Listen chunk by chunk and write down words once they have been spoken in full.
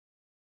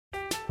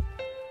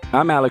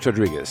I'm Alex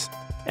Rodriguez.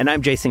 And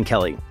I'm Jason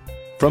Kelly.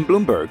 From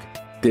Bloomberg,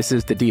 this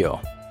is The Deal.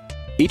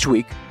 Each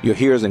week, you'll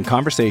hear us in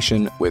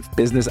conversation with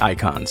business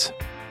icons.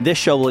 This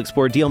show will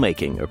explore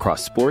deal-making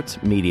across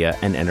sports, media,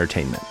 and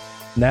entertainment.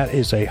 That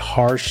is a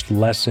harsh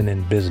lesson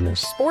in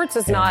business. Sports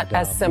is not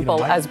as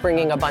simple as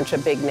bringing a bunch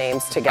of big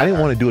names together. I didn't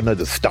want to do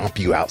another stomp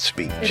you out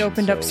speech. It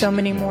opened up so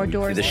many more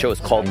doors. The show is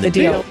called The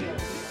Deal.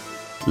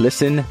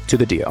 Listen to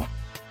The Deal.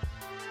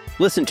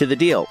 Listen to The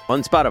Deal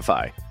on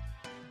Spotify.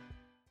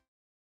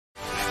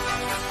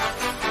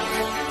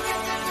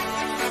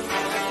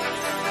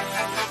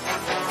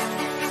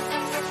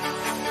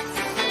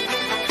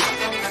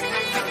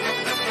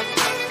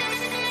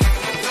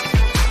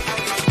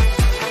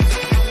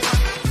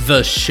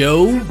 The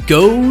show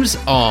goes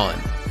on.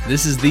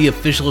 This is the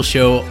official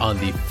show on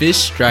the Fish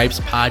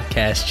Stripes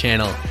podcast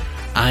channel.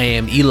 I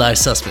am Eli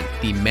Sussman,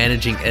 the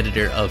managing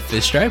editor of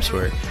Fish Stripes,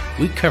 where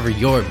we cover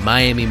your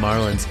Miami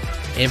Marlins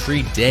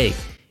every day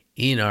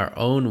in our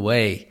own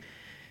way.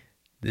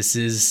 This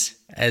is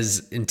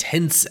as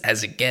intense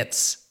as it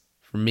gets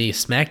for me.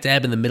 Smack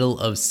dab in the middle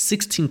of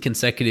 16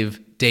 consecutive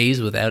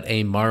days without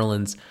a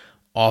Marlins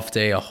off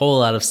day. A whole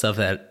lot of stuff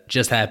that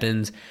just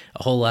happened.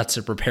 A whole lot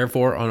to prepare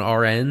for on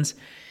our ends.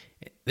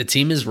 The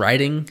team is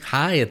riding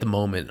high at the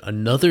moment.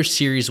 Another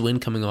series win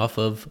coming off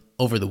of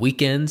over the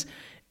weekend,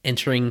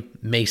 entering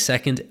May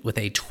 2nd with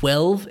a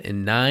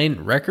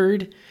 12-9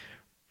 record.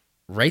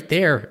 Right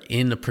there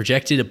in a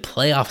projected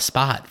playoff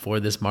spot for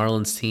this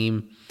Marlins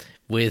team,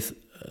 with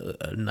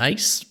a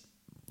nice,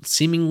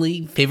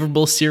 seemingly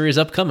favorable series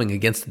upcoming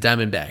against the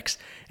Diamondbacks.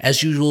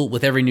 As usual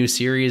with every new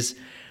series,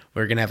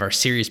 we're going to have our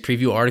series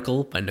preview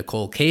article by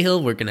Nicole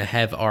Cahill. We're going to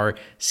have our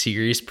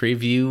series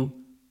preview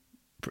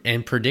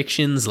and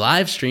predictions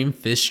live stream,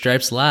 Fish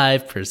Stripes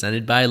Live,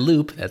 presented by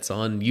Loop. That's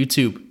on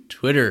YouTube,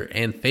 Twitter,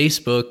 and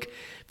Facebook.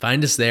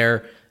 Find us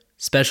there.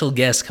 Special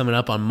guest coming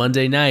up on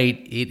Monday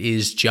night. It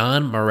is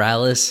John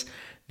Morales,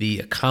 the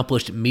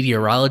accomplished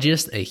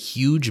meteorologist, a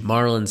huge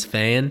Marlins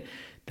fan.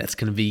 That's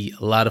going to be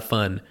a lot of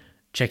fun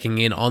checking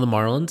in on the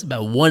Marlins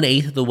about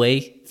 1/8 of the way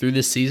through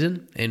this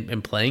season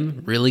and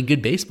playing really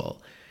good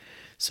baseball.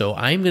 So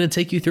I'm going to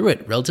take you through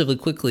it relatively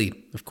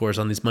quickly, of course,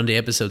 on these Monday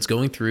episodes,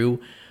 going through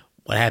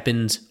what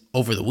happened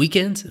over the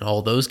weekend in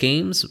all those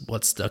games,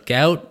 what stuck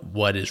out,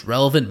 what is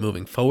relevant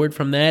moving forward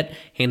from that,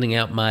 handing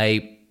out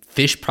my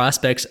Fish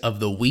Prospects of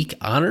the Week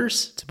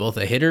honors to both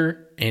a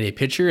hitter and a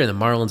pitcher in the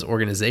Marlins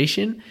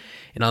organization.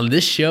 And on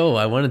this show,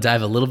 I want to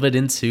dive a little bit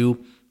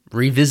into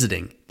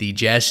revisiting the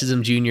Jazz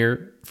Chisholm Jr.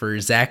 for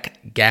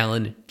Zach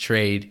Gallen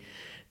trade.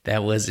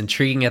 That was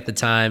intriguing at the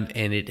time,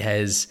 and it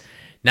has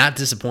not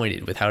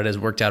disappointed with how it has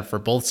worked out for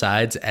both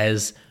sides,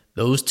 as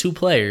those two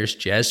players,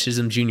 Jazz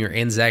Chisholm Jr.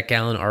 and Zach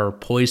Gallen, are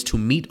poised to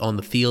meet on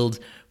the field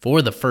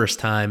for the first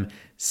time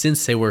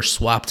since they were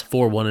swapped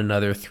for one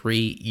another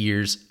 3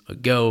 years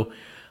ago.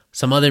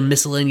 Some other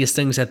miscellaneous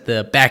things at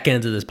the back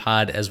end of this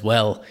pod as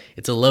well.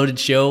 It's a loaded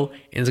show,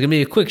 and it's going to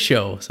be a quick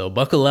show, so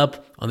buckle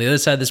up. On the other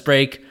side of this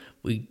break,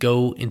 we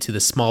go into the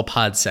small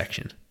pod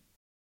section.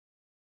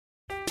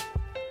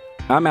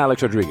 I'm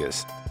Alex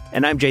Rodriguez.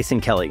 And I'm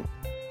Jason Kelly.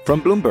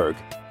 From Bloomberg,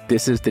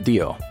 this is The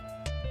Deal.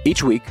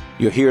 Each week,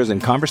 you'll hear us in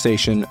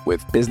conversation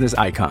with business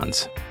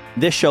icons.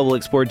 This show will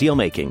explore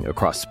deal-making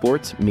across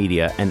sports,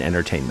 media, and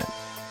entertainment.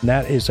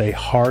 That is a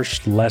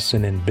harsh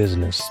lesson in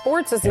business.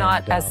 Sports is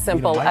not as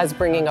simple as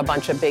bringing a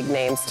bunch of big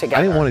names together.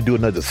 I didn't want to do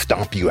another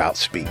stomp you out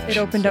speech. It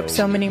opened up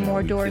so many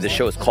more doors. The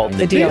show is called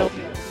The Deal.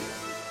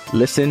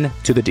 Listen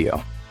to The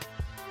Deal.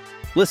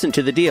 Listen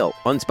to The Deal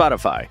on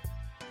Spotify.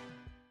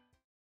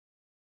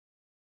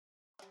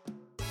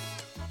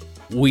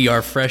 We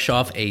are fresh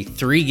off a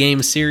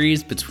 3-game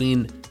series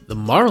between the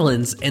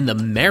Marlins and the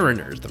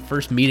Mariners. The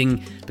first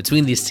meeting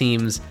between these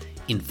teams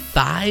in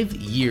 5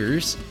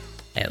 years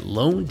at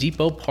Lone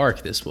Depot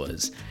Park, this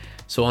was.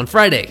 So on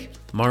Friday,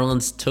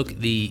 Marlins took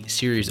the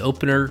series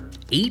opener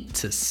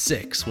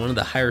 8-6, one of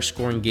the higher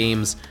scoring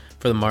games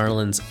for the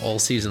Marlins all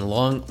season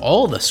long.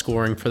 All the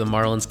scoring for the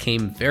Marlins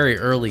came very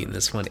early in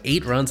this one.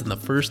 8 runs in the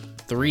first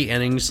 3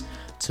 innings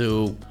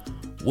to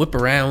whip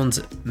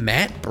around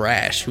Matt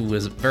Brash, who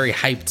was very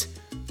hyped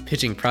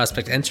pitching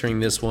prospect entering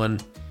this one.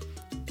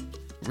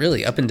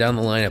 Really up and down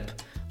the lineup.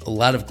 A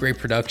lot of great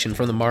production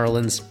from the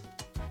Marlins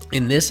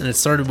in this, and it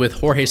started with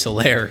Jorge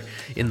Soler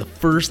in the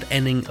first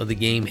inning of the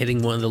game,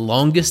 hitting one of the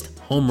longest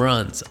home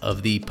runs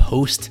of the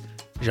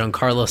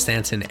post-Giancarlo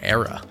Stanton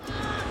era.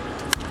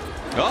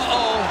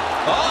 Wow!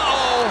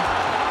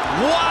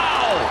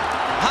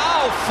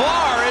 How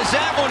far is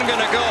that one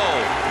going to go?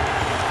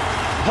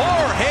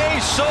 Jorge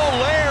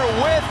Soler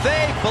with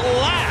a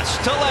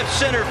blast to left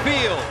center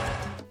field.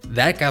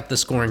 That got the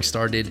scoring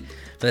started.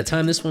 By the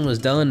time this one was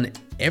done,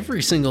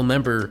 every single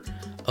member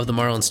of the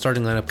Marlins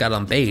starting lineup got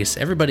on base.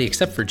 Everybody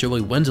except for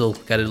Joey Wendell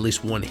got at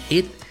least one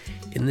hit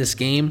in this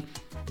game.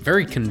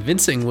 Very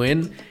convincing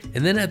win.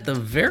 And then at the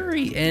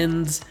very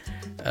end,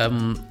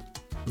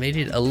 made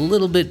it a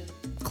little bit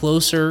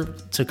closer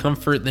to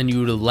comfort than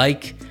you would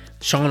like.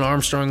 Sean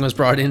Armstrong was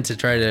brought in to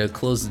try to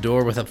close the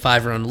door with a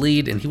 5-run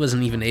lead, and he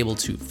wasn't even able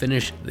to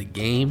finish the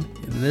game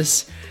in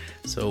this.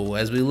 So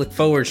as we look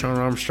forward, Shawn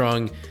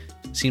Armstrong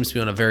seems to be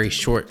on a very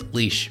short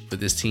leash with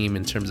this team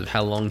in terms of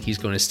how long he's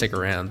going to stick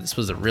around. This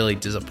was a really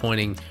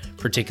disappointing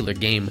particular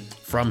game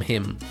from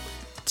him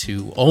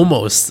to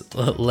almost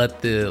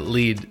let the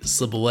lead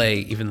slip away,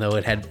 even though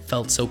it had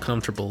felt so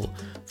comfortable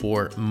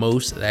for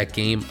most of that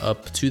game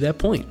up to that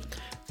point.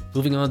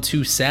 Moving on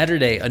to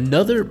Saturday,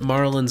 another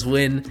Marlins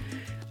win,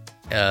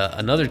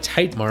 another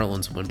tight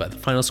Marlins win by the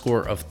final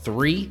score of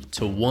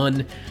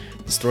 3-1.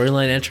 The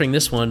storyline entering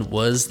this one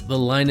was the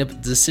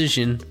lineup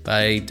decision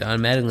by Don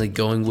Mattingly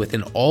going with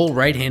an all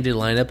right-handed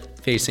lineup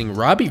facing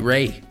Robbie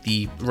Ray,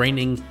 the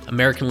reigning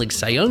American League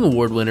Cy Young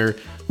Award winner,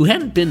 who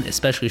hadn't been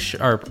especially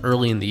sharp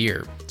early in the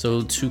year.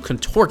 So to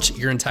contort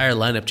your entire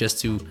lineup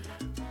just to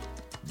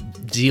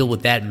deal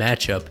with that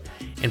matchup,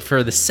 and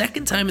for the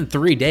second time in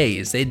 3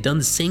 days, they had done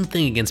the same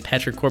thing against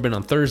Patrick Corbin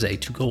on Thursday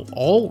to go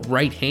all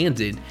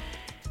right-handed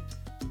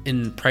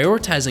in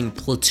prioritizing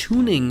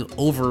platooning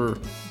over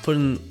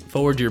putting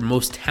forward your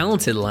most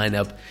talented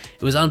lineup.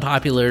 It was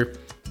unpopular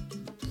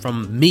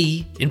from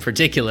me in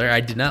particular.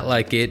 I did not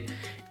like it.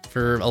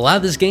 For a lot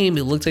of this game,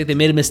 it looked like they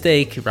made a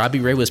mistake. Robbie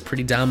Ray was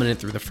pretty dominant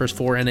through the first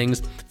 4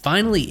 innings.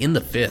 Finally, in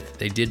the 5th,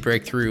 they did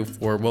break through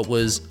for what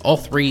was all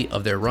 3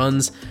 of their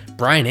runs.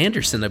 Brian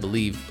Anderson, I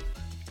believe,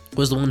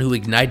 was the one who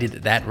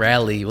ignited that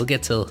rally. We'll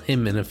get to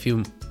him in a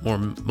few more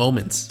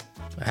moments,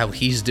 how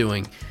he's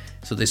doing.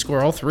 So they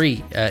score all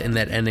 3 in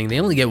that inning. They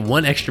only get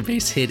 1 extra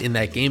base hit in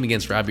that game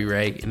against Robbie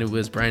Ray, and it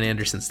was Brian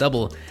Anderson's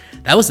double.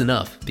 That was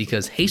enough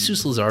because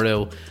Jesus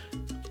Luzardo,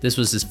 this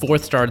was his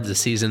 4th start of the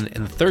season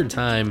and the 3rd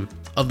time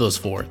of those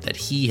 4 that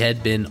he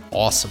had been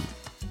awesome.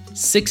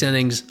 6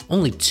 innings,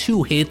 only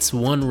 2 hits,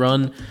 1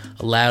 run,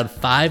 allowed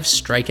 5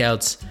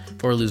 strikeouts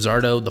for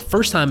Luzardo. The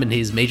first time in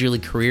his major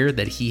league career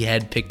that he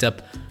had picked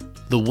up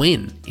the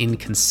win in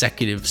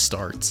consecutive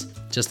starts,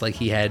 just like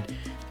he had the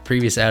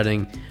previous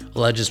outing.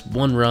 Allowed just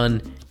 1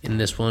 run in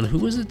this one. Who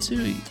was it to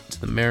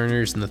the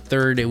Mariners in the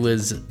 3rd? It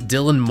was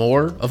Dylan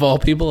Moore, of all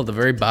people, at the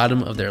very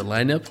bottom of their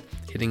lineup,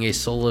 hitting a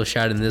solo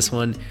shot in this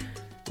one.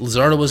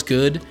 Luzardo was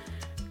good,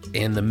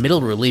 and the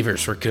middle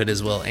relievers were good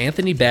as well.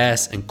 Anthony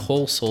Bass and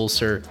Cole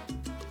Sulser,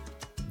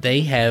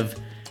 they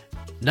have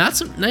not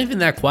even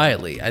that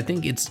quietly. I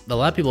think it's a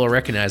lot of people are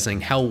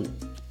recognizing how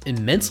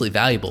immensely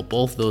valuable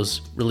both those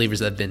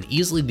relievers have been.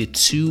 Easily the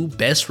 2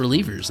 best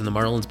relievers in the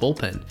Marlins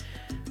bullpen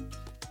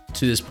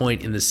to this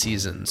point in the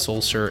season.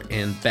 Sulser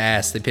and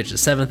Bass, they pitched the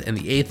 7th and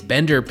the 8th.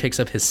 Bender picks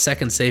up his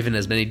 2nd save in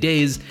as many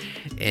days,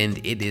 and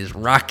it is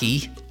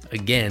rocky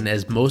again,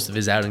 as most of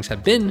his outings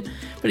have been,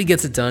 but he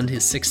gets it done.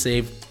 His 6th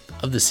save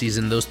of the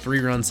season. Those 3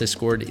 runs they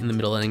scored in the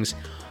middle innings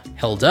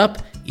held up,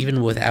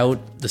 even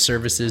without the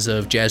services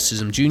of Jazz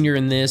Chisholm Jr.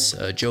 in this.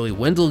 Joey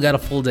Wendell got a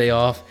full day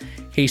off.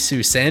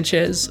 Jesus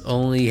Sanchez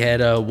only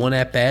had 1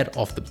 at-bat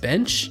off the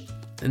bench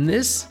in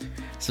this.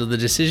 So the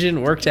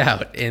decision worked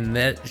out, and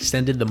that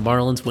extended the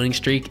Marlins winning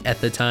streak at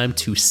the time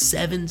to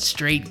 7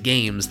 straight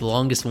games, the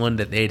longest one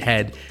that they'd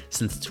had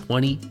since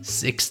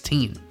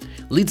 2016.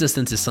 Leads us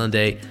into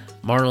Sunday.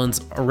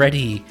 Marlins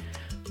already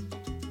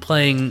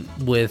playing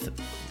with,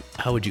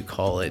 how would you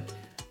call it?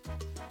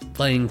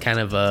 Playing kind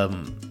of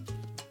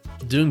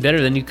doing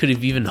better than you could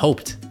have even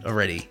hoped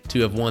already to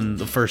have won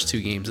the first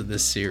 2 games of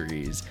this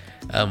series.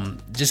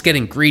 Just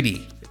getting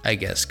greedy, I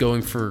guess,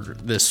 going for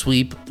the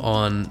sweep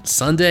on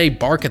Sunday.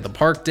 Bark at the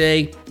Park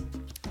Day.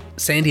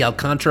 Sandy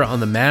Alcantara on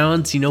the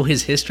mound. You know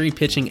his history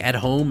pitching at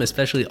home,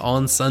 especially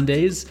on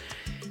Sundays.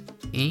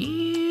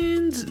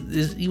 And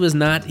he was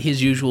not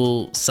his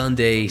usual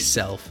Sunday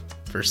self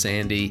for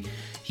Sandy.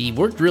 He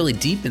worked really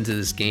deep into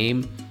this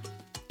game,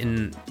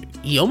 and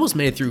he almost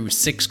made it through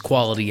 6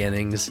 quality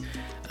innings.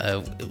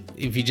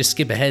 If you just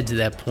skip ahead to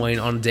that point,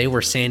 on a day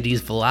where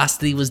Sandy's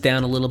velocity was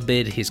down a little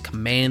bit, his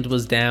command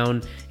was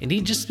down, and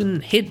he'd just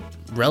been hit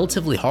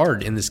relatively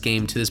hard in this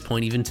game to this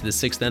point, even to the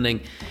 6th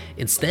inning.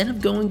 Instead of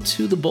going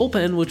to the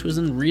bullpen, which was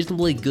in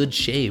reasonably good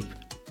shape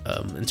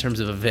in terms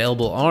of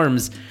available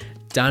arms,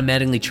 Don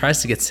Mattingly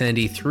tries to get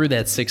Sandy through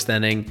that 6th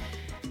inning,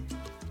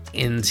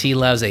 and he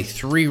allows a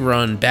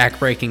 3-run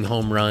back-breaking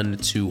home run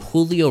to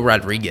Julio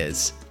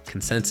Rodriguez,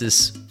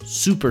 consensus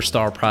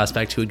superstar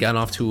prospect who had gotten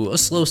off to a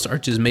slow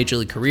start to his major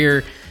league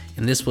career,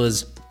 and this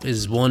was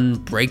his one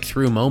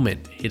breakthrough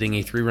moment, hitting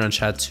a 3-run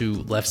shot to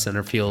left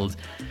center field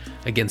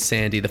against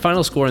Sandy. The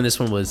final score in this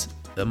one was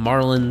the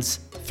Marlins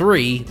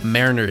 3,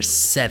 Mariners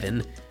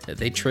 7. The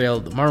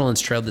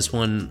Marlins trailed this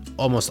one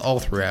almost all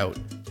throughout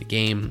the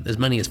game, as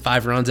many as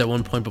 5 runs at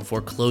one point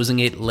before closing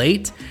it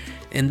late,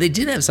 and they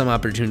did have some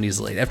opportunities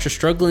late. After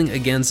struggling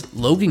against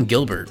Logan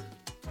Gilbert,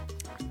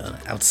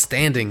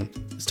 outstanding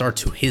start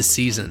to his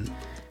season,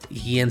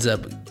 he ends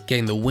up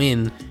getting the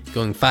win,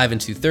 going 5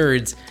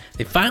 2/3.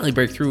 They finally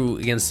break through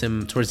against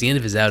him towards the end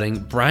of his outing.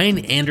 Brian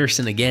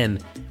Anderson again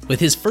with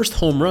his first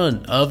home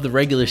run of the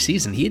regular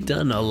season. He had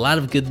done a lot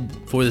of good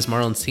for this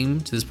Marlins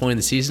team to this point in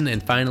the season,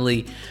 and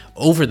finally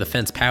over the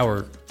fence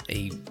power,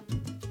 a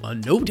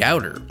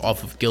no-doubter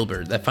off of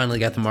Gilbert that finally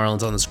got the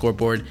Marlins on the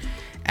scoreboard.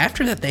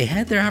 After that, they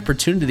had their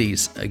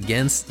opportunities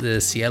against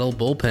the Seattle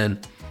bullpen.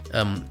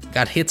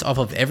 got hits off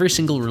of every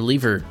single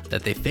reliever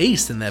that they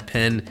faced in that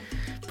pen.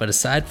 But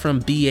aside from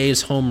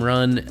BA's home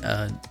run,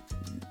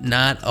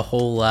 not a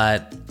whole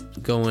lot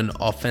going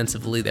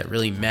offensively that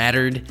really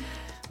mattered.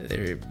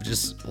 There were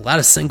just a lot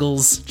of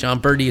singles. John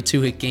Birdie, a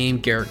 2-hit game.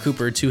 Garrett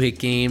Cooper, a 2-hit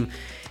game.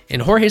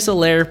 And Jorge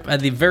Soler,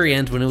 at the very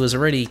end, when it was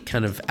already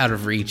kind of out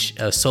of reach,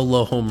 a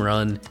solo home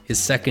run, his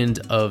second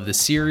of the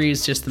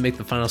series, just to make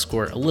the final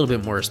score a little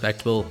bit more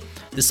respectable.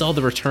 This saw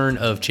the return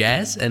of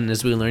Jazz, and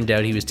as we learned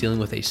out, he was dealing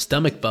with a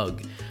stomach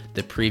bug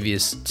the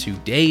previous 2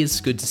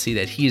 days. Good to see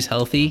that he's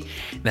healthy,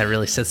 and that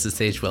really sets the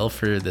stage well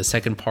for the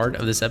second part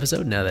of this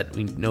episode, now that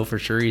we know for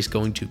sure he's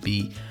going to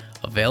be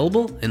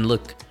available. And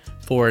look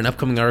for an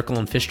upcoming article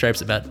on Fish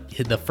Stripes about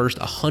the first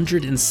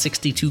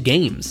 162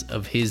 games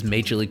of his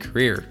Major League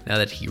career, now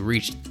that he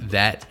reached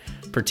that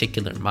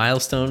particular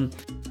milestone.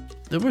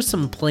 There was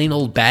some plain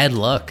old bad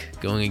luck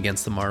going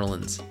against the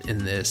Marlins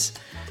in this.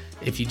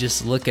 If you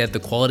just look at the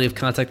quality of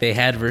contact they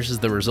had versus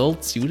the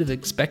results, you would have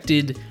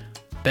expected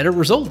better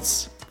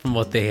results from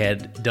what they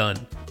had done.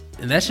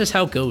 And that's just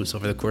how it goes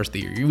over the course of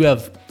the year. You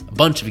have a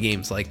bunch of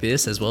games like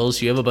this, as well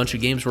as you have a bunch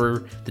of games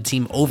where the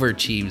team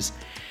overachieves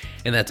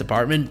in that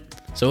department.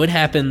 So it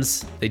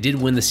happens. They did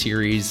win the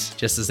series,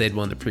 just as they'd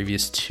won the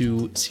previous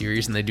 2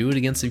 series, and they do it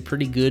against a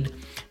pretty good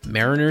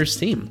Mariners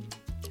team.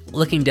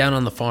 Looking down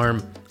on the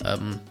farm,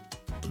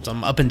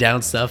 some up and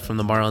down stuff from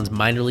the Marlins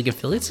minor league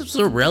affiliates. It was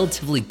a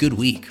relatively good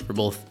week for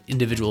both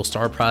individual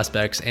star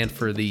prospects and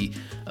for the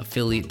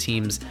affiliate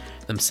teams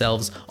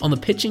themselves. On the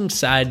pitching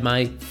side,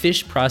 my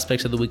Fish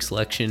Prospects of the Week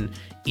selection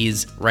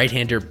is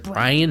right-hander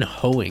Brian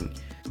Hoeing.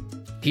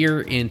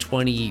 Here in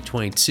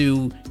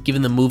 2022,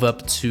 given the move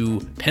up to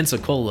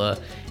Pensacola,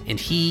 and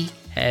he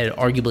had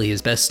arguably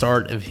his best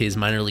start of his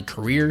minor league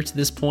career to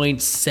this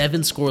point. 7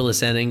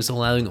 scoreless innings,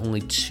 allowing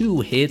only 2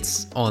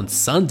 hits on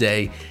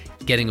Sunday,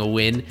 getting a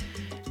win.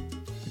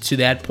 To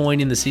that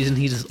point in the season,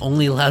 he's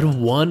only allowed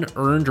 1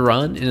 earned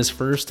run in his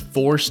first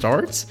 4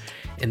 starts,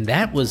 and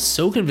that was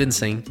so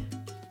convincing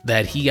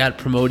that he got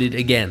promoted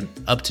again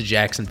up to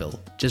Jacksonville.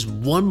 Just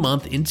 1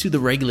 month into the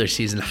regular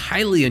season,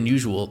 highly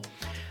unusual.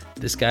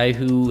 This guy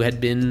who had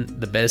been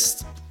the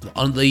best,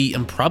 on the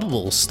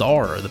improbable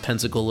star of the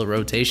Pensacola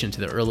rotation to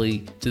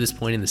this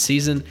point in the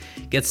season,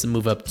 gets to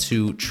move up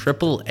to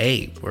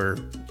AAA, where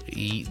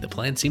the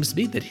plan seems to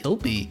be that he'll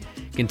be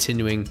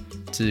continuing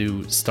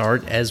to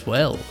start as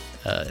well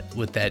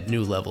with that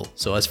new level.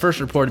 So as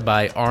first reported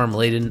by Aram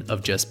Layden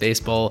of Just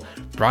Baseball,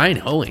 Brian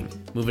Hoeing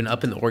moving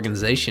up in the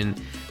organization,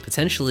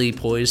 potentially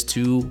poised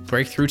to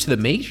break through to the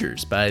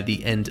majors by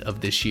the end of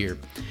this year.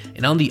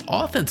 And on the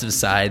offensive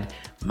side,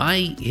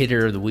 my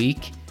hitter of the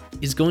week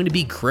is going to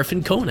be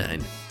Griffin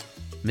Conine,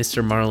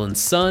 Mr.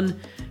 Marlin's son,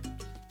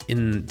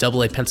 in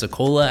AA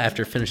Pensacola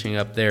after finishing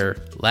up there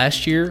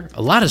last year.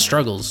 A lot of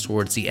struggles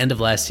towards the end of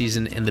last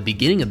season and the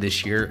beginning of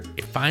this year.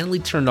 It finally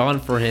turned on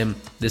for him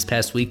this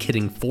past week,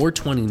 hitting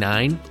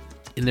 .429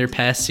 in their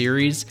past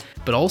series,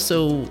 but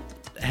also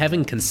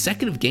having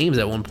consecutive games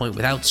at one point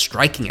without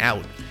striking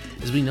out.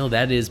 As we know,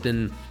 that has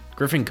been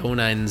Griffin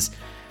Conine's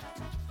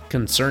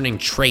concerning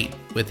trait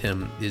with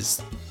him,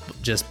 is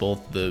just both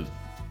the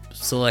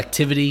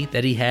selectivity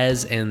that he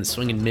has and the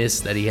swing and miss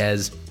that he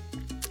has.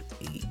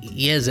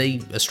 He has a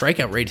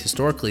strikeout rate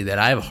historically that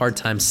I have a hard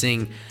time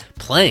seeing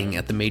playing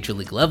at the major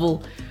league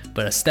level,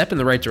 but a step in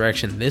the right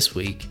direction this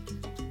week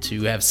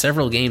to have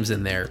several games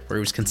in there where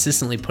he was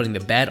consistently putting the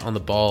bat on the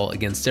ball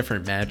against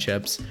different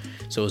matchups.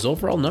 So his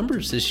overall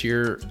numbers this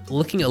year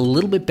looking a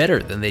little bit better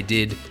than they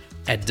did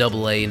at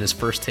AA in his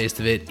first taste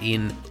of it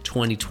in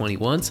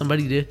 2021.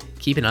 Somebody to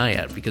keep an eye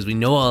out, because we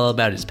know all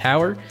about his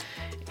power,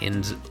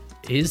 and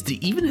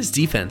even his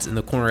defense in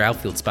the corner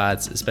outfield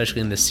spots, especially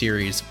in this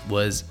series,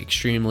 was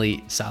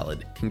extremely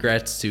solid.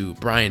 Congrats to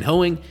Brian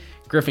Hoeing,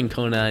 Griffin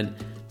Conine,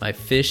 my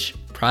Fish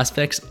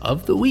Prospects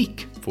of the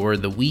Week for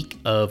the week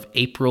of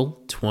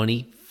April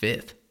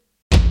 25th.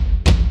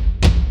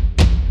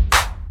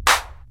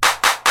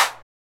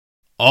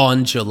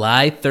 On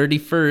July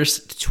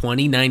 31st,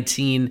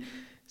 2019,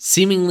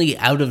 seemingly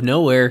out of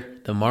nowhere,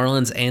 the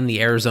Marlins and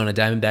the Arizona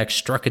Diamondbacks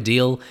struck a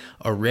deal,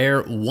 a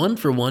rare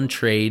 1-for-1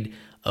 trade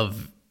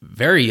of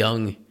very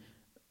young,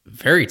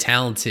 very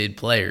talented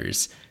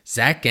players.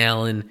 Zach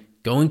Gallen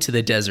going to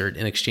the desert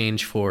in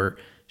exchange for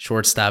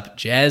shortstop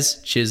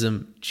Jazz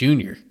Chisholm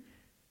Jr.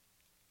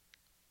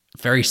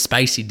 Very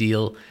spicy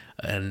deal,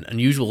 an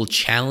unusual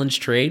challenge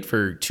trade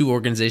for 2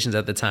 organizations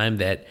at the time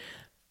that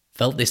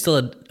felt they still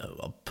had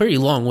a pretty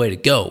long way to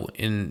go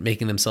in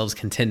making themselves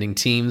contending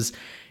teams.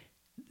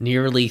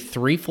 Nearly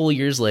 3 full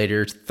years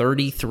later,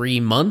 33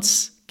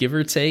 months, give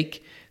or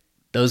take,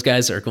 those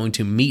guys are going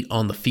to meet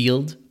on the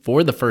field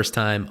for the first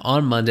time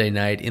on Monday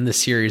night in the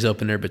series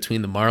opener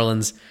between the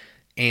Marlins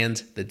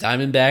and the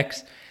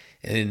Diamondbacks.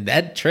 And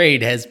that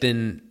trade has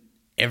been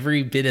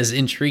every bit as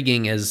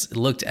intriguing as it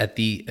looked at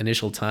the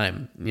initial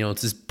time. You know,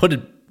 to just put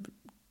it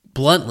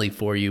bluntly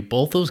for you,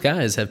 both those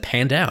guys have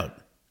panned out.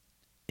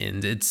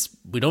 And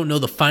we don't know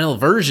the final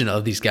version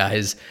of these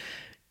guys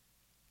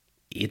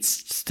it's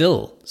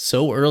still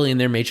so early in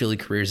their major league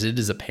careers. It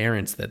is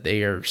apparent that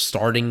they are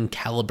starting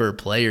caliber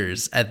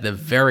players at the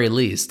very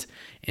least,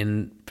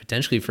 and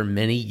potentially for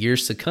many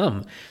years to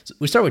come. So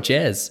we start with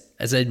Jazz.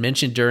 As I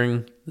mentioned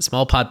during the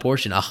small pod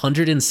portion,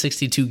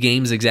 162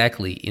 games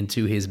exactly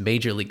into his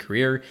major league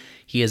career.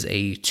 He has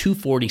a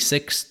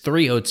 246,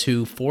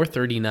 302,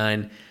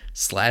 439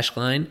 slash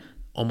line,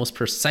 almost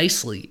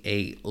precisely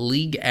a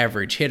league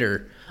average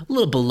hitter, a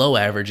little below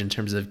average in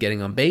terms of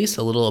getting on base,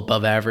 a little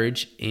above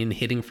average in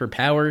hitting for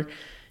power.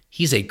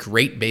 He's a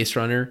great base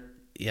runner.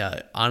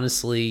 Yeah,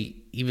 honestly,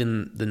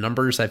 even the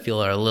numbers I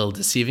feel are a little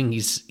deceiving.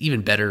 He's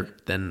even better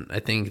than I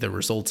think the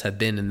results have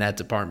been in that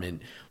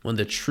department. One of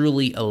the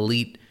truly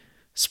elite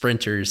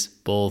sprinters,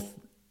 both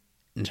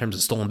in terms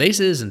of stolen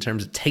bases, in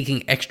terms of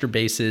taking extra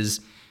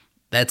bases.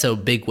 That's a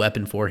big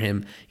weapon for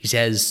him. He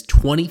has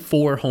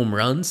 24 home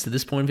runs to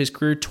this point of his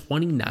career,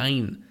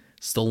 29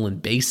 stolen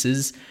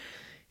bases.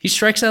 He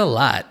strikes out a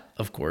lot,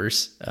 of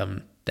course.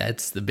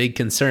 That's the big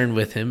concern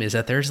with him, is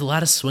that there's a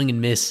lot of swing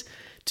and miss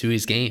to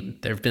his game.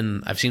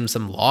 I've seen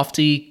some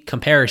lofty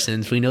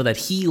comparisons. We know that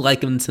he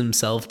likens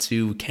himself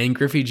to Ken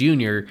Griffey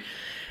Jr.,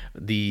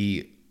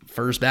 the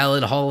first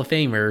ballot Hall of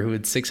Famer who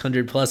had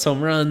 600 plus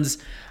home runs.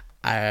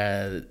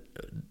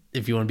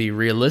 If you want to be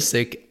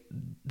realistic,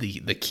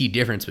 the key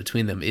difference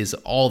between them is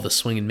all the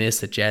swing and miss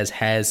that Jazz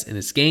has in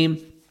his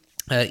game.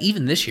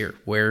 Even this year,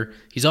 where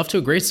he's off to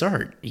a great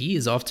start. He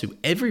is off to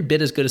every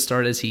bit as good a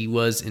start as he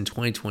was in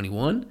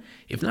 2021,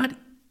 if not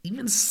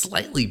even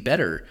slightly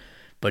better.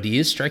 But he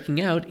is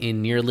striking out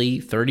in nearly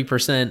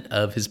 30%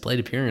 of his plate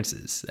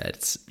appearances.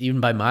 That's,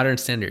 even by modern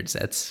standards,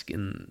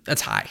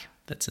 that's high.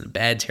 That's in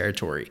bad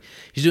territory.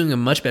 He's doing a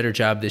much better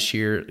job this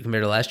year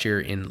compared to last year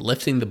in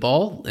lifting the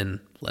ball and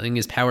letting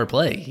his power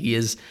play. He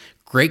has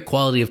great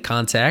quality of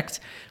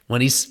contact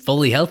when he's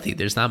fully healthy.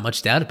 There's not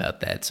much doubt about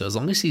that. So as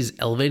long as he's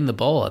elevating the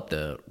ball at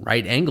the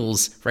right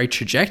angles, right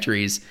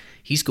trajectories,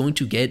 he's going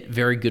to get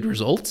very good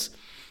results.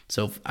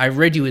 So I've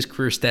read you his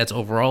career stats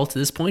overall to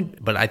this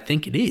point, but I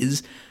think it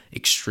is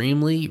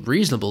extremely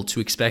reasonable to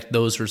expect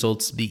those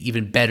results to be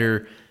even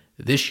better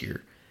this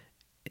year.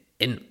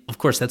 And of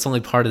course, that's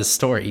only part of the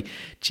story.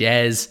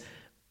 Jazz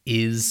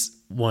is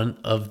one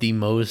of the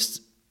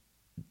most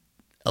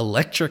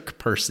electric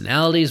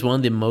personalities, one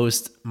of the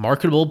most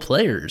marketable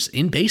players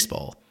in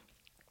baseball.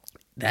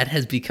 That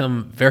has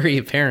become very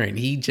apparent.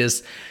 He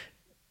just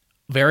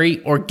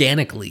very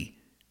organically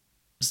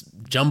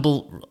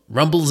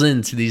rumbles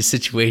into these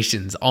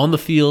situations on the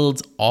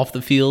field, off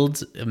the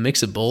field, a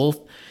mix of both.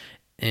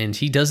 And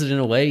he does it in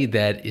a way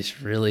that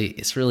it's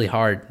really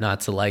hard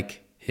not to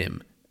like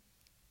him.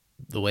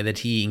 The way that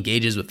he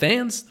engages with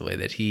fans, the way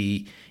that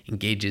he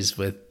engages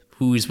with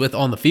who he's with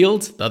on the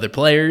field, the other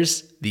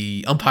players,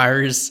 the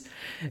umpires,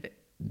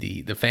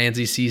 the fans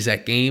he sees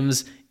at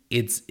games.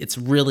 It's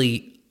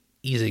really,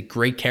 he's a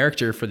great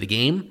character for the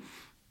game.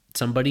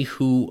 Somebody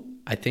who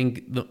I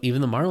think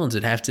even the Marlins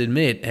would have to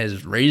admit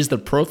has raised the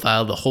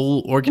profile of the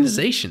whole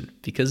organization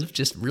because of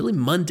just really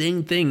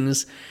mundane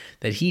things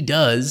that he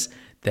does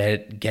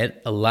that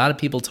get a lot of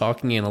people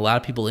talking and a lot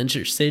of people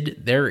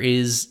interested. There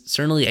is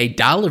certainly a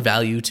dollar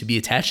value to be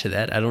attached to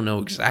that. I don't know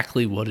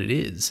exactly what it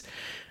is.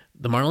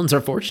 The Marlins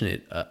are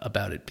fortunate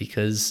about it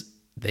because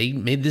they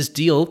made this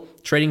deal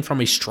trading from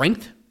a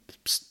strength.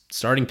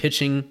 Starting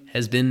pitching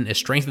has been a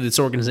strength of this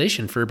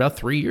organization for about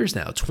 3 years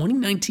now.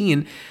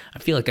 2019, I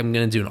feel like I'm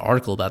going to do an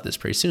article about this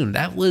pretty soon.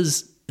 That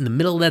was in the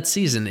middle of that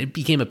season. It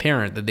became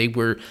apparent that they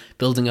were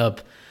building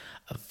up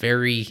a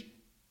very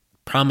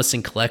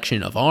promising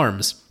collection of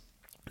arms.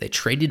 They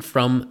traded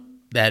from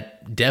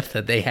that depth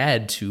that they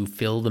had to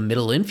fill the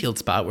middle infield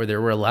spot where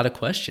there were a lot of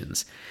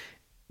questions.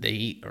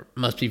 They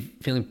must be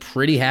feeling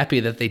pretty happy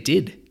that they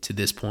did to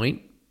this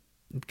point,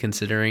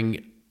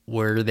 considering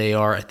where they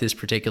are at this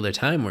particular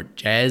time, where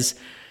Jazz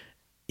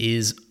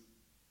is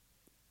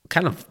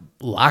kind of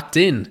locked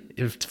in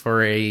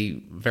for a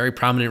very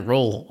prominent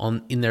role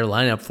in their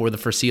lineup for the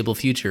foreseeable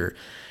future.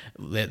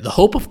 The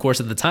hope, of course,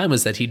 at the time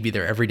was that he'd be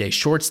their everyday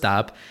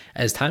shortstop.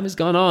 As time has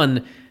gone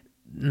on,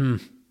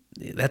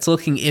 that's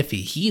looking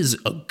iffy. He is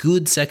a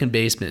good second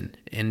baseman,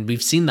 and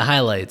we've seen the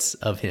highlights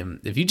of him.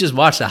 If you just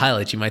watch the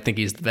highlights, you might think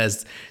he's the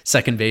best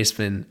second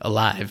baseman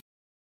alive.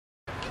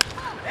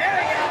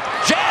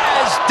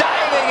 Jazz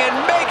diving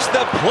and makes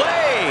the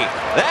play.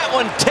 That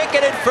one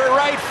ticketed for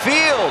right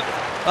field.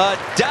 A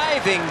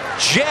diving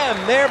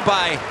gem there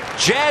by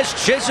Jazz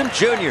Chisholm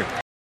Jr.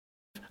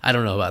 I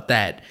don't know about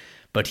that,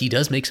 but he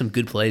does make some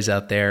good plays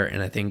out there,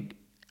 and I think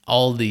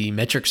all the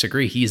metrics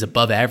agree. He's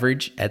above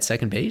average at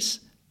second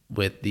base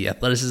with the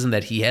athleticism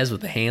that he has,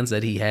 with the hands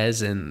that he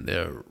has, and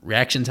the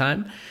reaction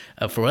time.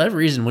 For whatever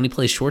reason, when he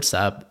plays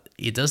shortstop,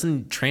 it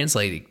doesn't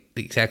translate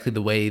exactly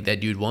the way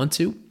that you'd want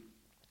to.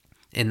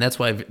 And that's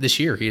why this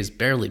year he has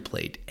barely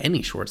played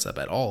any shortstop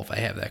at all, if I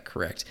have that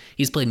correct.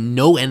 He's played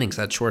no innings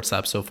at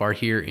shortstop so far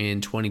here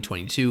in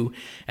 2022,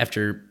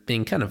 after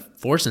being kind of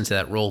forced into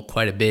that role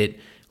quite a bit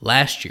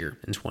last year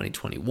in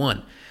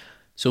 2021.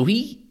 So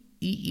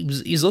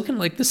he's looking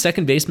like the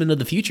second baseman of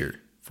the future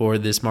for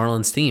this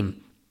Marlins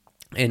team.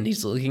 And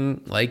he's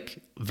looking like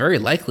very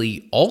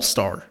likely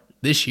all-star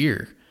this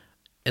year,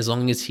 as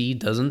long as he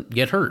doesn't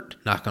get hurt,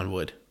 knock on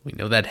wood. We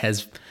know that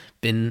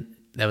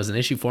was an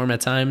issue for him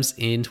at times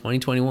in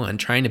 2021,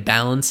 trying to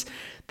balance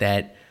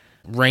that,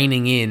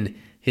 reining in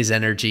his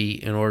energy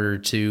in order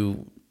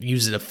to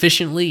use it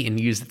efficiently and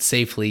use it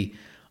safely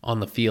on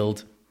the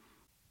field.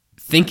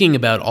 Thinking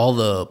about all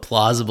the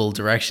plausible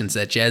directions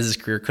that Jazz's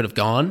career could have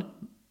gone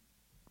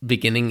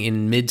beginning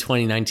in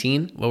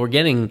mid-2019, what we're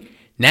getting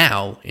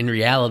now in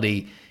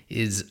reality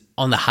is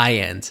on the high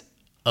end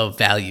of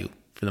value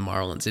for the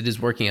Marlins. It is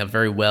working out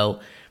very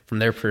well from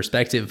their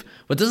perspective.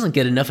 What doesn't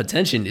get enough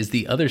attention is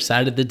the other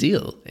side of the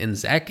deal. And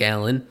Zach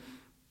Gallen,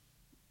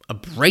 a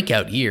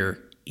breakout year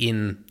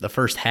in the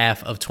first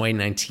half of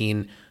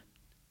 2019,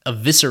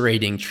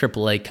 eviscerating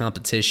AAA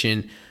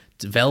competition,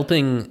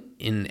 developing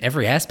in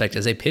every aspect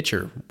as a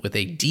pitcher with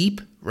a deep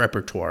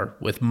repertoire,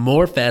 with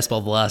more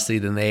fastball velocity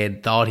than they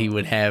had thought he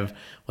would have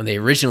when they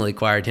originally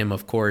acquired him,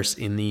 of course,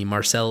 in the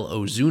Marcell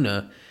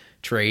Ozuna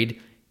trade.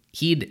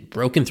 He'd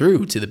broken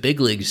through to the big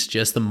leagues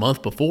just the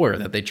month before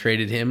that they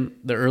traded him.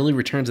 The early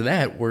returns of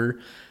that were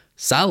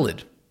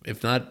solid,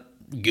 if not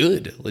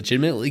good,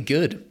 legitimately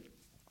good.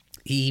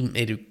 He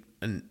made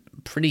a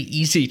pretty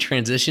easy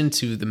transition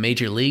to the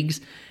major leagues,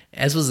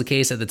 as was the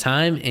case at the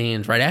time.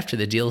 And right after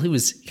the deal, he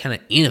was kind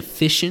of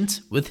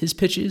inefficient with his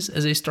pitches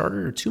as a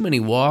starter. Too many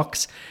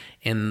walks,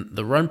 and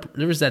there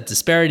was that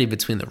disparity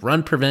between the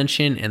run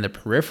prevention and the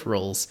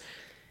peripherals.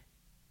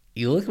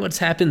 You look at what's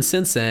happened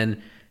since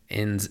then,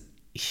 and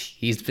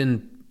he's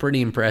been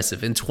pretty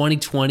impressive. In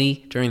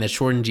 2020, during that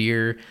shortened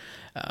year,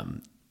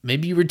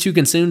 maybe you were too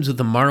consumed with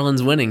the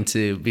Marlins winning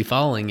to be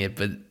following it,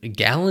 but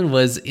Gallen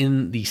was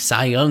in the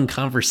Cy Young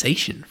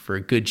conversation for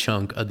a good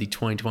chunk of the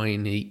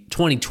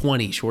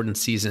 2020 shortened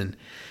season.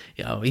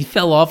 He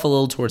fell off a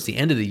little towards the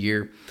end of the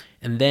year,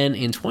 and then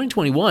in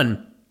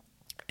 2021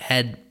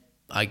 had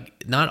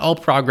not all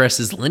progress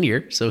is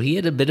linear, so he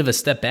had a bit of a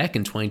step back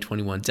in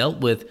 2021,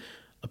 dealt with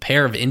a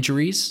pair of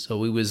injuries,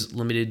 so he was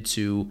limited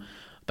to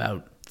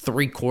about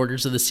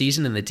 3/4 of the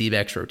season in the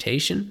D-backs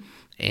rotation.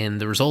 And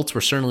the results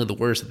were certainly the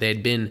worst that they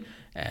had been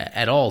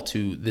at all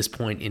to this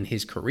point in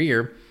his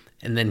career.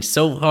 And then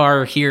so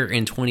far here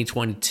in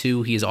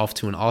 2022, he is off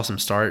to an awesome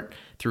start.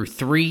 Through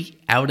 3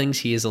 outings,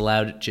 he has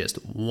allowed just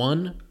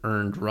 1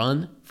 earned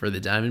run for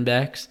the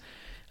Diamondbacks.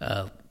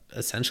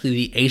 Essentially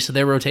the ace of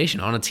their rotation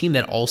on a team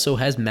that also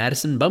has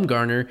Madison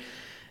Bumgarner.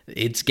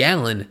 It's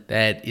Gallen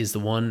that is the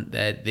one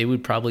that they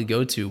would probably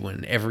go to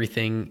when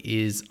everything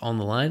is on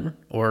the line.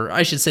 Or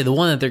I should say the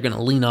one that they're going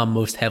to lean on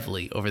most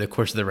heavily over the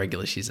course of the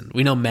regular season.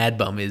 We know Mad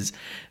Bum is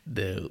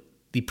the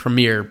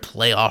premier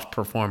playoff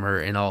performer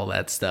and all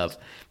that stuff.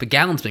 But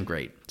Gallen's been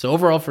great. So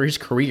overall for his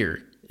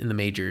career in the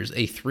majors,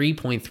 a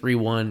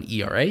 3.31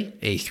 ERA,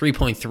 a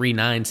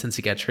 3.39 since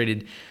he got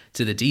traded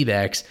to the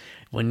D-backs.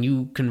 When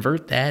you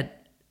convert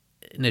that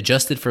and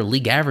adjusted for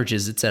league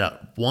averages, it's at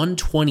a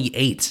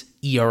 128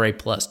 ERA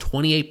plus,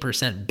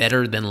 28%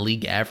 better than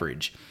league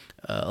average,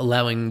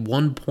 allowing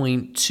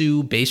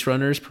 1.2 base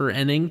runners per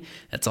inning.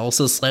 That's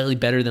also slightly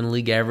better than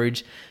league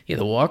average. Yeah,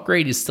 the walk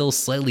rate is still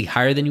slightly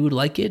higher than you would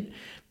like it,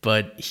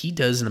 but he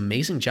does an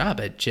amazing job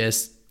at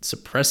just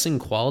suppressing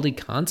quality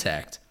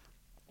contact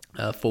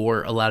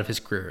for a lot of his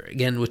career.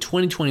 Again, with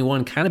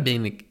 2021 kind of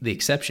being the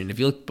exception. If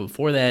you look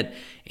before that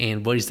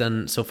and what he's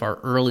done so far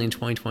early in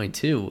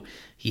 2022,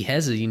 he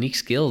has a unique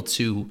skill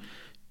to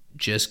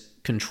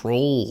just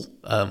control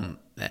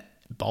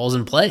balls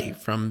in play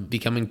from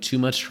becoming too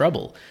much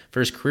trouble. For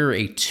his career,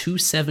 a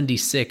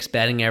 276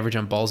 batting average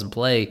on balls in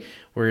play,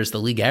 whereas the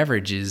league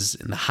average is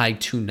in the high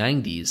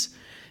 290s.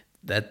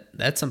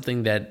 That's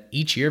something that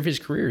each year of his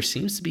career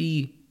seems to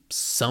be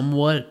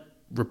somewhat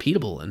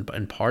repeatable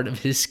and part of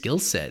his skill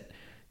set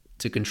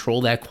to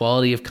control that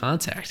quality of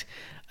contact.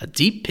 A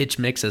deep pitch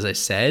mix, as I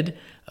said,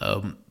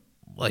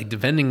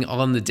 depending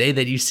on the day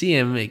that you see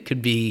him, it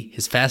could be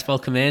his fastball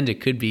command,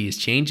 it could be his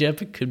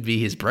changeup, it could be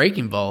his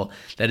breaking ball.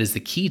 That is the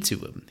key to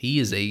him. He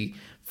is a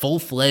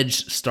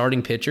full-fledged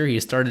starting pitcher. He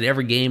has started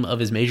every game of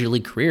his major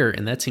league career,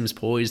 and that seems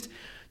poised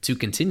to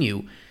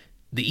continue.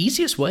 The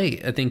easiest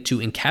way, I think, to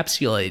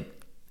encapsulate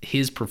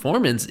his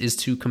performance is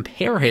to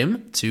compare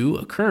him to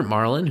a current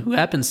Marlin who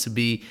happens to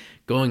be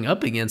going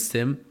up against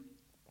him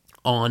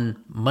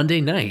on Monday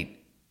night,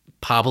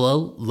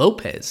 Pablo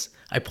Lopez.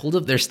 I pulled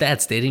up their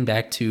stats dating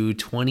back to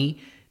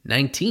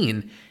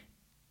 2019.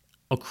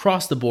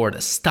 Across the board,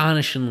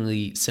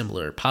 astonishingly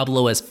similar.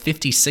 Pablo has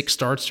 56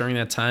 starts during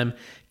that time.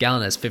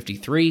 Gallen has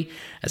 53.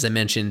 As I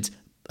mentioned,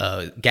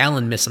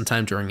 Gallen missed some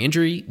time during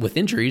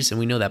injuries, and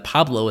we know that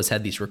Pablo has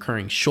had these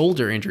recurring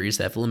shoulder injuries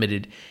that have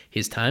limited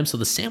his time. So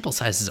the sample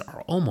sizes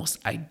are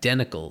almost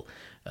identical.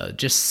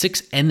 Just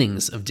 6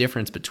 innings of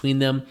difference between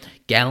them.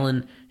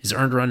 Gallen, his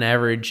earned run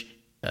average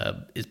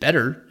is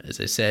better, as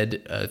I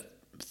said,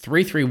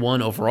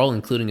 3.31 overall,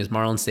 including his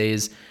Marlins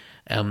days.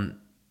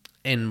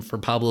 And for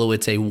Pablo,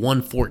 it's a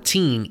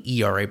 1.14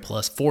 ERA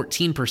plus,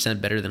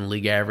 14% better than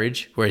league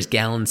average, whereas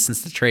Gallen,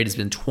 since the trade, has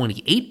been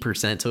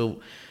 28%.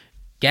 So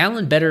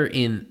Gallen better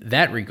in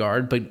that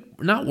regard, but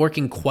not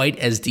working quite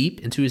as deep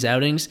into his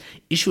outings,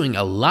 issuing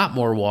a lot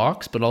more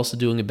walks, but also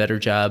doing a better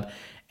job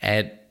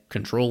at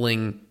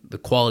controlling the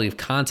quality of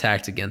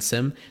contact against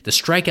him. The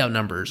strikeout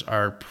numbers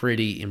are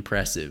pretty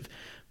impressive.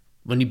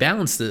 When you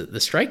balance the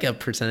strikeout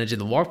percentage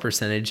and the walk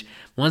percentage,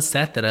 one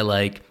stat that I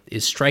like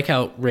is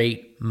strikeout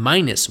rate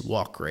minus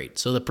walk rate.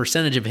 So the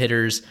percentage of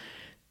hitters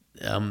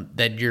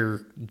that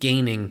you're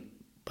gaining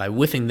by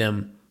whiffing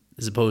them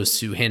as opposed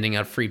to handing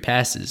out free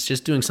passes,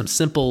 just doing some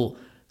simple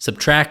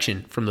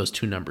subtraction from those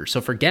two numbers. So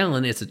for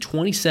Gallen, it's a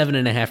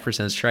 27.5%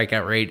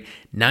 strikeout rate,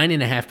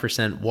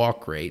 9.5%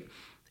 walk rate,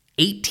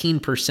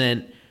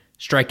 18%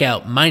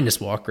 strikeout minus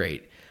walk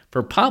rate.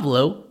 For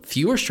Pablo,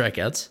 fewer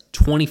strikeouts,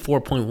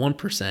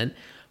 24.1%,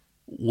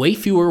 way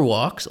fewer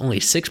walks, only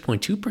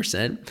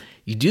 6.2%.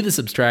 You do the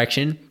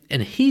subtraction,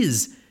 and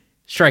his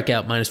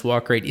strikeout minus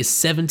walk rate is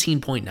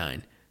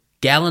 17.9.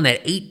 Gallen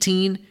at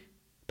 18,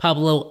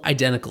 Pablo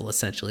identical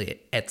essentially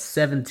at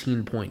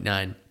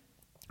 17.9.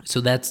 So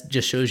that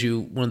just shows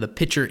you one of the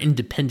pitcher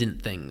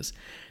independent things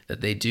that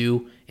they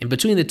do. And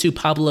between the two,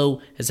 Pablo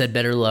has had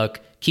better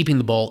luck keeping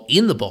the ball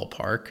in the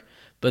ballpark,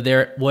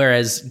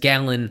 whereas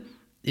Gallen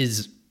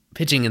is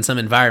pitching in some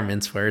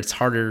environments where it's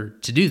harder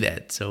to do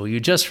that. So you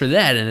adjust for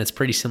that, and it's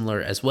pretty similar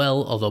as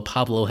well, although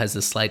Pablo has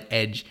a slight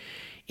edge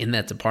in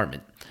that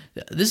department.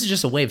 This is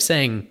just a way of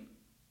saying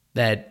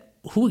that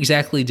who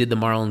exactly did the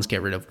Marlins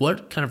get rid of?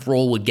 What kind of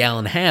role would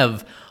Gallen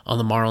have on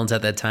the Marlins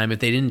at that time if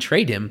they didn't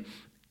trade him?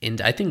 And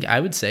I think I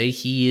would say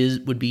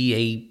would be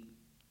a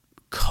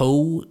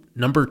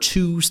number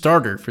 2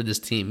 starter for this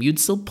team. You'd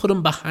still put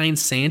him behind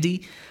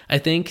Sandy, I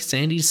think.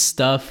 Sandy's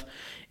stuff,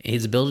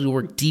 his ability to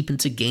work deep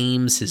into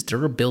games, his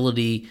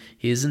durability,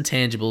 his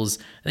intangibles.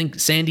 I think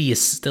Sandy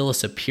is still a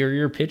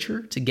superior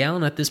pitcher to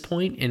Gallen at this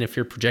point, and if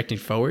you're projecting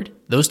forward,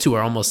 those two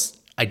are almost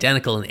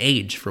identical in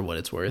age for what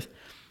it's worth.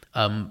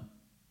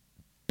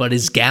 But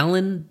is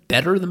Gallen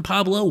better than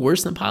Pablo,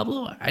 worse than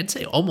Pablo? I'd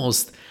say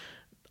almost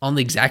on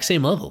the exact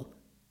same level.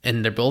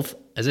 And they're both,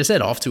 as I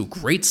said, off to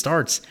great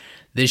starts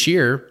this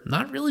year.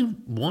 Not really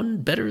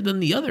one better than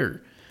the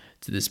other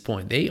to this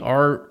point. They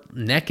are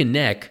neck and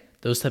neck,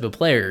 those type of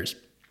players.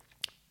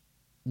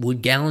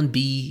 Would Gallen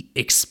be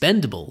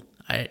expendable?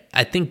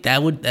 I think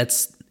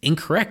that's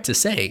incorrect to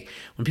say.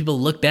 When people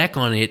look back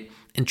on it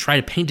and try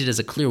to paint it as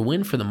a clear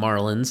win for the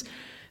Marlins,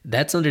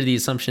 that's under the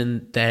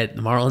assumption that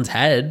the Marlins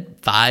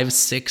had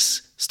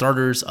 5-6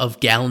 starters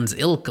of Gallen's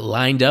ilk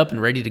lined up and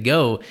ready to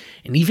go.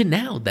 And even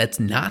now, that's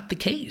not the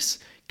case.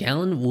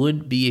 Gallen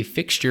would be a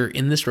fixture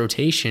in this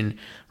rotation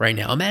right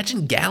now.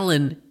 Imagine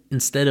Gallen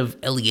instead of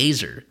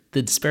Eliezer.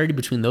 The disparity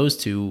between those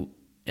two,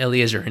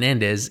 Eliezer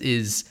Hernandez,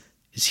 is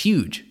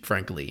huge,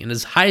 frankly. And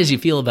as high as you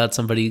feel about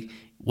somebody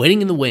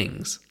waiting in the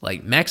wings,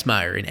 like Max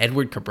Meyer and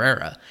Edward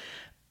Cabrera,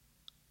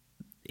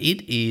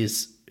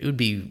 it would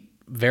be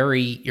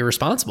very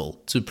irresponsible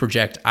to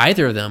project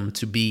either of them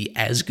to be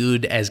as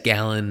good as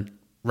Gallen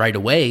right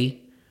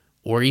away,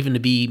 or even to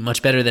be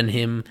much better than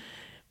him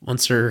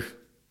once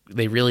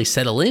they really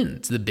settle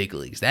into the big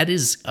leagues. That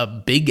is a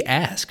big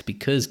ask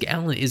because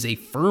Gallen is a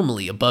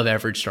firmly above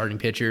average starting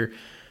pitcher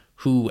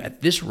who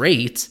at this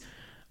rate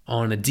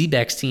on a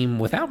D-backs team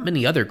without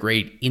many other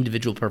great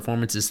individual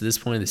performances to this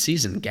point of the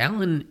season,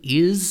 Gallen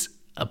is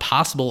a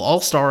possible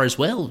all-star as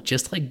well,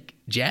 just like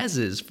Jazz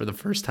is for the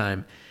first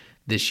time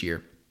this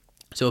year.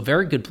 So a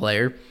very good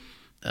player,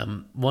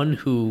 one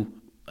who,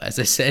 as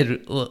I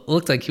said,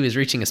 looked like he was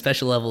reaching a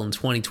special level in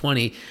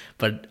 2020,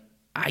 but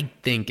I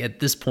think at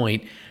this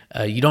point,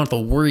 you don't have to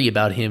worry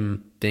about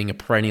him being a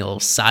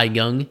perennial Cy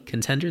Young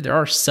contender. There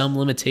are some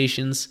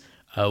limitations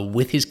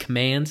with his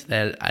command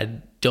that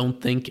I don't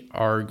think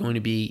are going to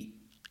be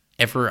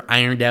ever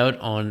ironed out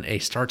on a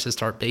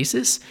start-to-start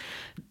basis,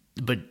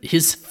 but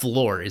his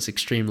floor is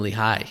extremely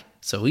high.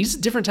 So he's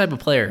a different type of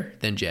player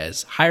than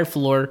Jazz. Higher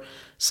floor,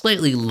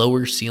 slightly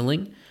lower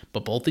ceiling,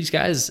 but both these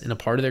guys in a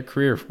part of their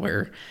career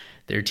where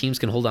their teams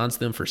can hold on to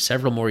them for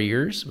several more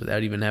years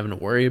without even having to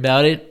worry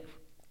about it.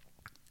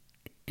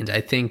 And I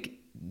think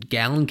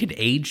Gallen could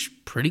age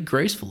pretty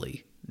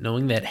gracefully,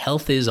 knowing that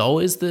health is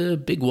always the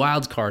big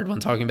wild card when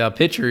talking about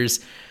pitchers.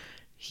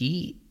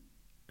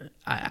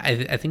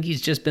 I think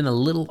he's just been a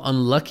little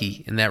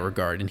unlucky in that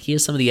regard, and he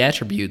has some of the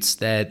attributes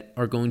that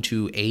are going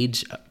to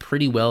age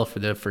pretty well for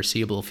the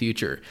foreseeable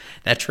future.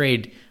 That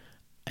trade,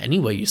 any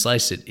way you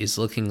slice it, is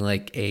looking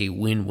like a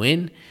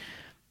win-win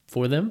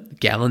for them.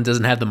 Gallen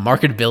doesn't have the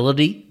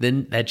marketability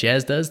that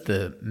Jazz does,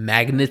 the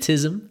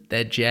magnetism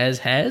that Jazz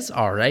has.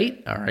 All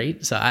right.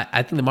 So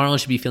I think the Marlins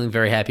should be feeling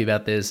very happy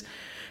about this.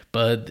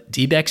 But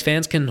D-backs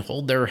fans can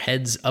hold their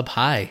heads up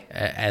high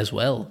as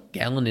well.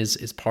 Gallen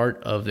is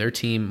part of their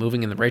team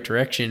moving in the right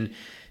direction,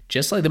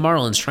 just like the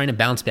Marlins trying to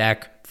bounce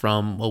back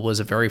from what was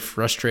a very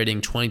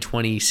frustrating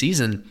 2020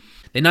 season.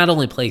 They not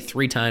only play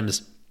 3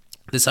 times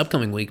this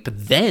upcoming week,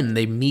 but then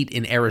they meet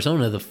in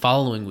Arizona the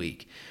following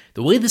week.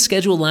 The way the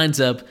schedule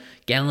lines up,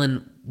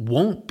 Gallen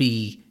won't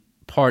be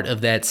part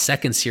of that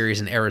second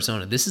series in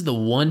Arizona. This is the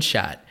one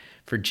shot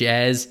for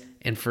Jazz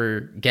and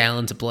for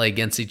Gallen to play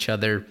against each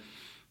other.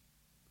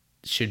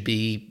 Should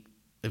be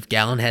if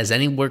Gallen has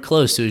anywhere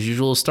close to his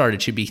usual start,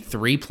 it should be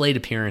 3 plate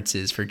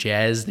appearances for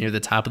Jazz near the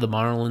top of the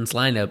Marlins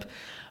lineup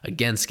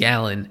against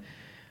Gallen.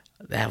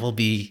 That will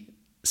be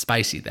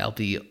spicy. That'll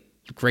be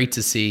great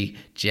to see.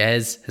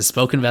 Jazz has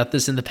spoken about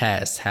this in the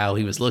past, how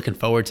he was looking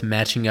forward to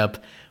matching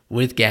up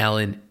with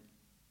Gallen,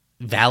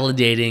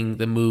 validating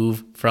the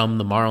move from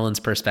the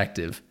Marlins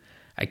perspective.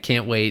 I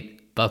can't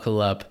wait.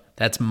 Buckle up.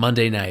 That's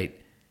Monday night,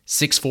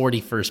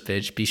 6:40 first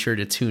pitch. Be sure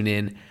to tune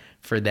in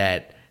for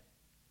that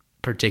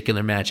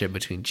particular matchup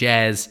between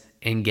Jazz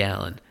and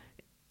Gallen.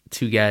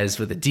 2 guys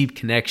with a deep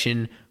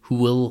connection who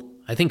will,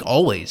 I think,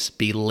 always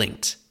be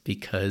linked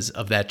because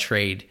of that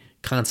trade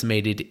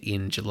consummated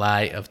in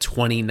July of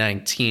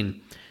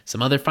 2019.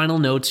 Some other final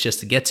notes just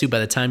to get to. By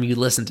the time you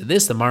listen to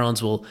this, the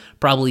Marlins will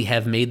probably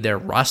have made their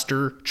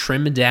roster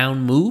trim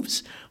down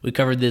moves. We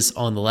covered this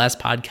on the last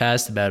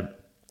podcast about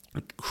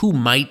who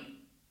might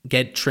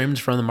get trimmed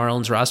from the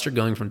Marlins roster,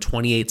 going from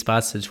 28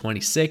 spots to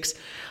 26.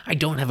 I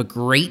don't have a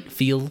great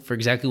feel for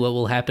exactly what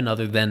will happen,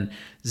 other than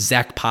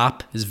Zach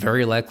Pop is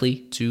very likely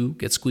to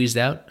get squeezed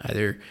out,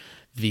 either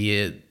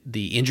via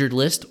the injured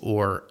list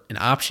or an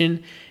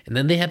option. And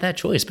then they have that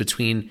choice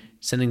between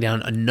sending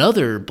down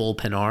another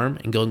bullpen arm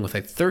and going with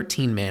a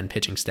 13-man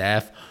pitching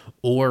staff,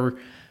 or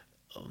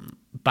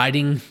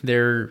biting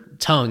their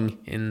tongue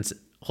and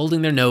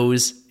holding their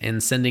nose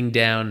and sending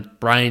down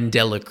Brian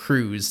De La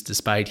Cruz,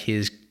 despite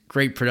his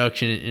great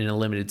production in a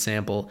limited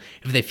sample,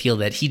 if they feel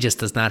that he just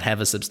does not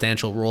have a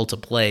substantial role to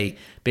play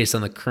based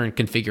on the current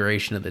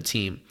configuration of the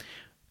team.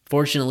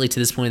 Fortunately, to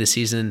this point of the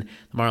season,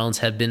 the Marlins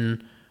have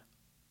been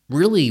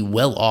really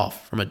well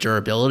off from a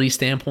durability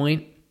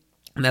standpoint,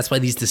 and that's why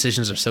these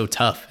decisions are so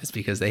tough. It's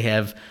because they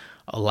have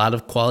a lot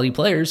of quality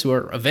players who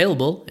are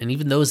available, and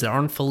even those that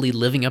aren't fully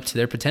living up to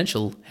their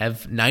potential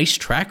have nice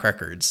track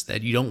records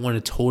that you don't want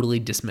to totally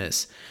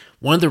dismiss.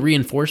 One of the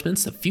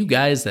reinforcements, the few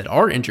guys that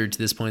are injured to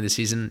this point of the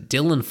season,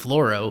 Dylan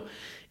Floro,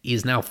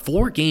 is now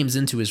 4 games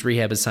into his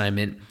rehab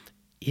assignment.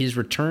 His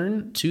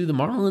return to the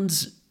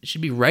Marlins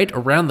should be right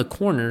around the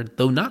corner,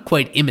 though not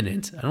quite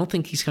imminent. I don't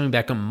think he's coming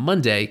back on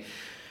Monday.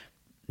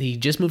 He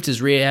just moved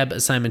his rehab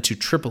assignment to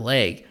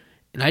AAA.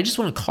 And I just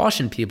want to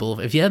caution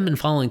people, if you haven't been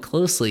following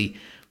closely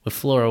with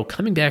Floro,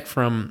 coming back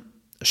from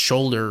a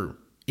shoulder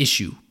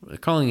issue, they're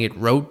calling it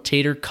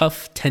rotator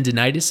cuff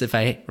tendonitis, if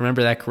I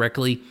remember that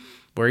correctly,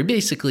 where he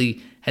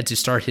basically had to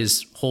start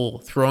his whole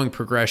throwing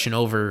progression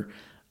over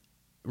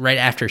right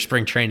after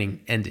spring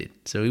training ended.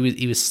 So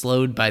he was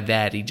slowed by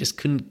that. He just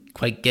couldn't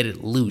quite get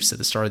it loose at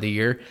the start of the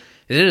year.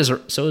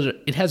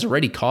 It has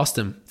already cost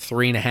him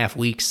 3.5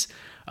 weeks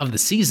of the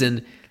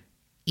season.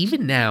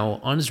 Even now,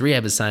 on his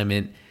rehab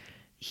assignment,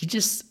 he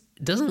just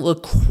doesn't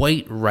look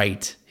quite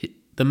right.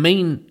 The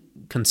main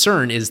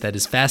concern is that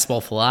his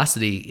fastball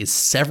velocity is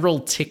several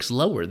ticks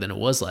lower than it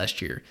was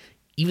last year.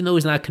 Even though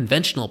he's not a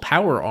conventional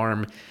power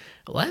arm,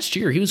 last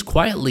year he was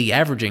quietly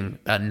averaging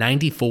about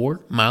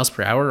 94 miles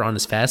per hour on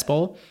his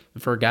fastball.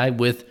 For a guy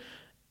with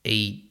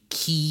a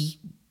key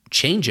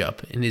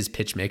changeup in his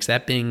pitch mix,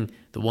 that being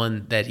the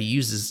one that he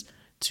uses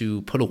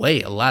to put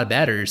away a lot of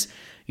batters,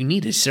 you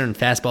need a certain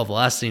fastball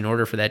velocity in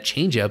order for that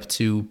changeup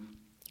to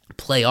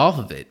play off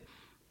of it.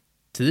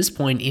 To this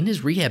point in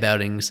his rehab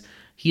outings,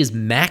 he is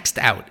maxed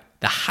out.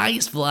 The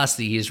highest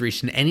velocity he has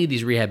reached in any of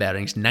these rehab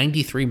outings,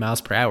 93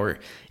 miles per hour,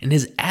 and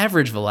his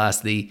average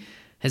velocity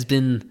has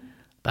been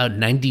about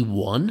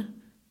 91,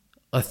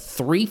 a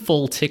 3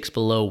 full ticks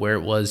below where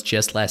it was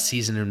just last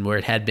season and where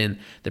it had been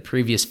the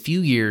previous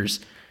few years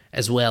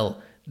as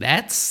well.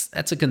 That's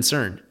a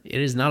concern.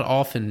 It is not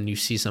often you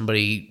see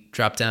somebody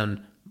drop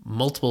down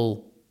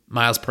multiple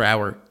miles per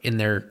hour in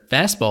their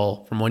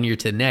fastball from one year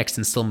to the next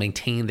and still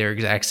maintain their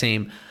exact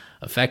same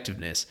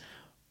effectiveness.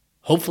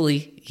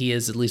 Hopefully, he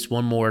has at least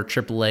one more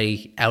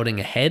AAA outing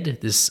ahead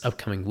this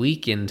upcoming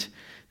week, and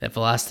that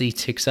velocity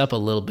ticks up a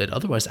little bit.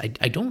 Otherwise, I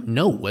don't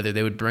know whether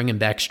they would bring him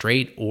back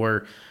straight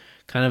or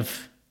kind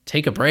of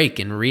take a break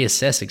and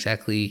reassess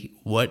exactly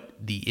what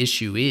the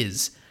issue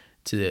is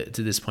to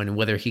this point and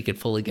whether he could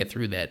fully get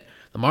through that.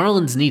 The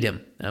Marlins need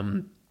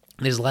him.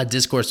 There's a lot of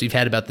discourse we've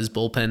had about this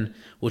bullpen,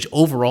 which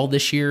overall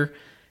this year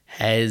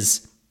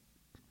has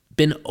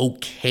been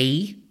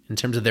okay in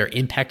terms of their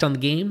impact on the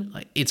game.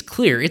 It's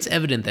clear, it's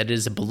evident that it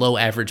is a below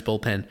average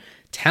bullpen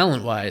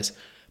talent-wise,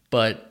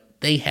 but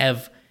they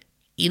have,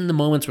 in the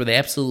moments where they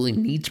absolutely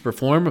need to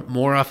perform,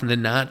 more often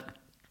than not,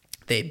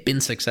 they've been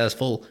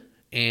successful.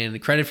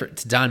 And credit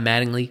to Don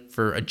Mattingly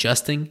for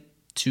adjusting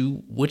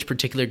to which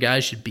particular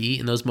guys should be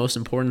in those most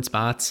important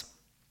spots.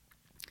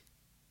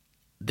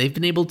 They've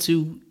been able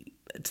to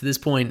this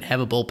point, have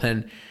a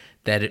bullpen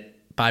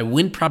that, by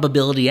win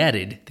probability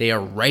added, they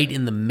are right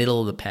in the middle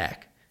of the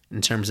pack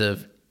in terms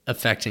of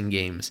affecting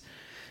games.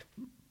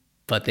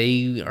 But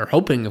they are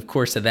hoping, of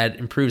course, that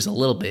improves a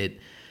little bit.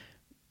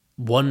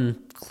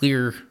 One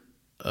clear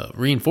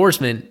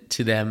reinforcement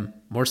to them,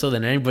 more so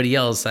than anybody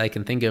else I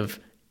can think of,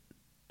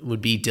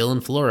 would be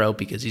Dylan Floro,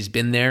 because he's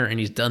been there and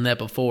he's done that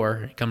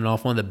before, coming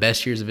off one of the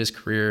best years of his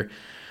career.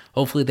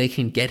 Hopefully they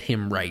can get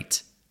him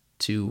right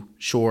to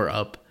shore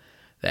up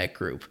that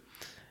group.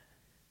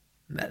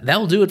 that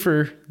will do it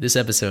for this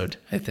episode,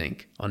 I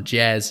think, on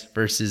Jazz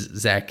versus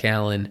Zach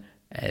Gallen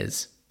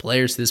as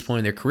players to this point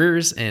in their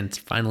careers and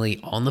finally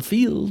on the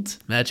field,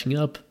 matching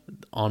up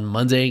on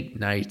Monday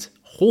night.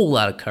 Whole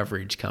lot of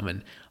coverage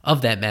coming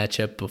of that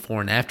matchup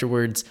before and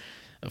afterwards.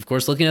 Of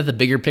course, looking at the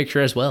bigger picture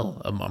as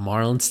well, a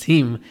Marlins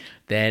team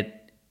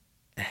that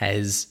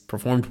has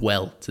performed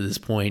well to this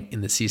point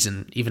in the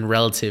season, even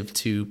relative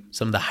to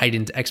some of the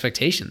heightened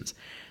expectations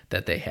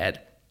that they had.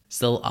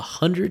 Still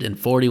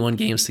 141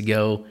 games to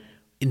go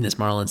in this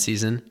Marlins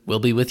season. We'll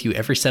be with you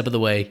every step of the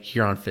way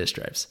here on Fish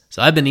Stripes.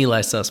 So I've been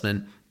Eli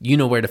Sussman. You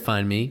know where to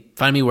find me.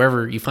 Find me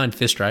wherever you find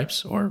Fish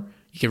Stripes, or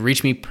you can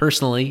reach me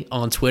personally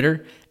on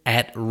Twitter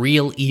at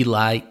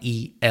RealEli,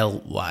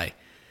 E-L-Y,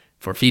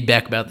 for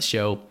feedback about the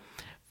show,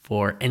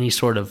 for any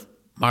sort of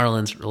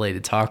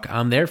Marlins-related talk.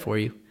 I'm there for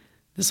you.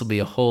 This will be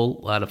a whole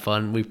lot of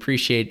fun. We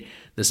appreciate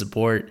the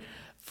support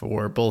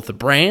for both the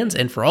brands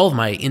and for all of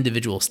my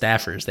individual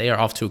staffers. They are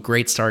off to a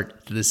great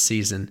start this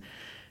season.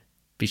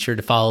 Be sure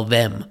to follow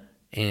them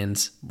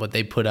and what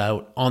they put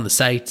out on the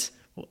site,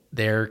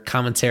 their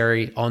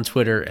commentary on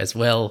Twitter as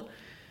well.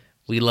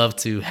 We love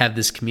to have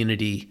this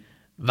community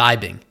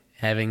vibing,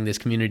 having this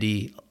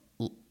community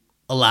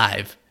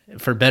alive,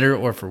 for better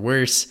or for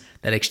worse.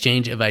 That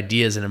exchange of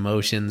ideas and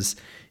emotions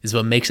is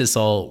what makes this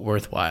all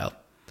worthwhile.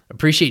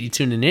 Appreciate you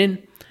tuning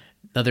in.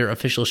 Another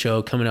official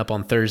show coming up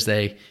on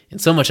Thursday, and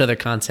so much other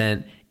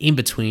content in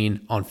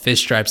between on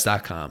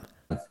fishstripes.com.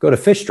 Go to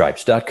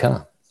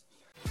fishstripes.com.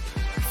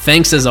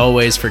 Thanks as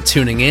always for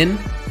tuning in.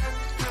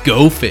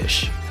 Go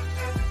Fish.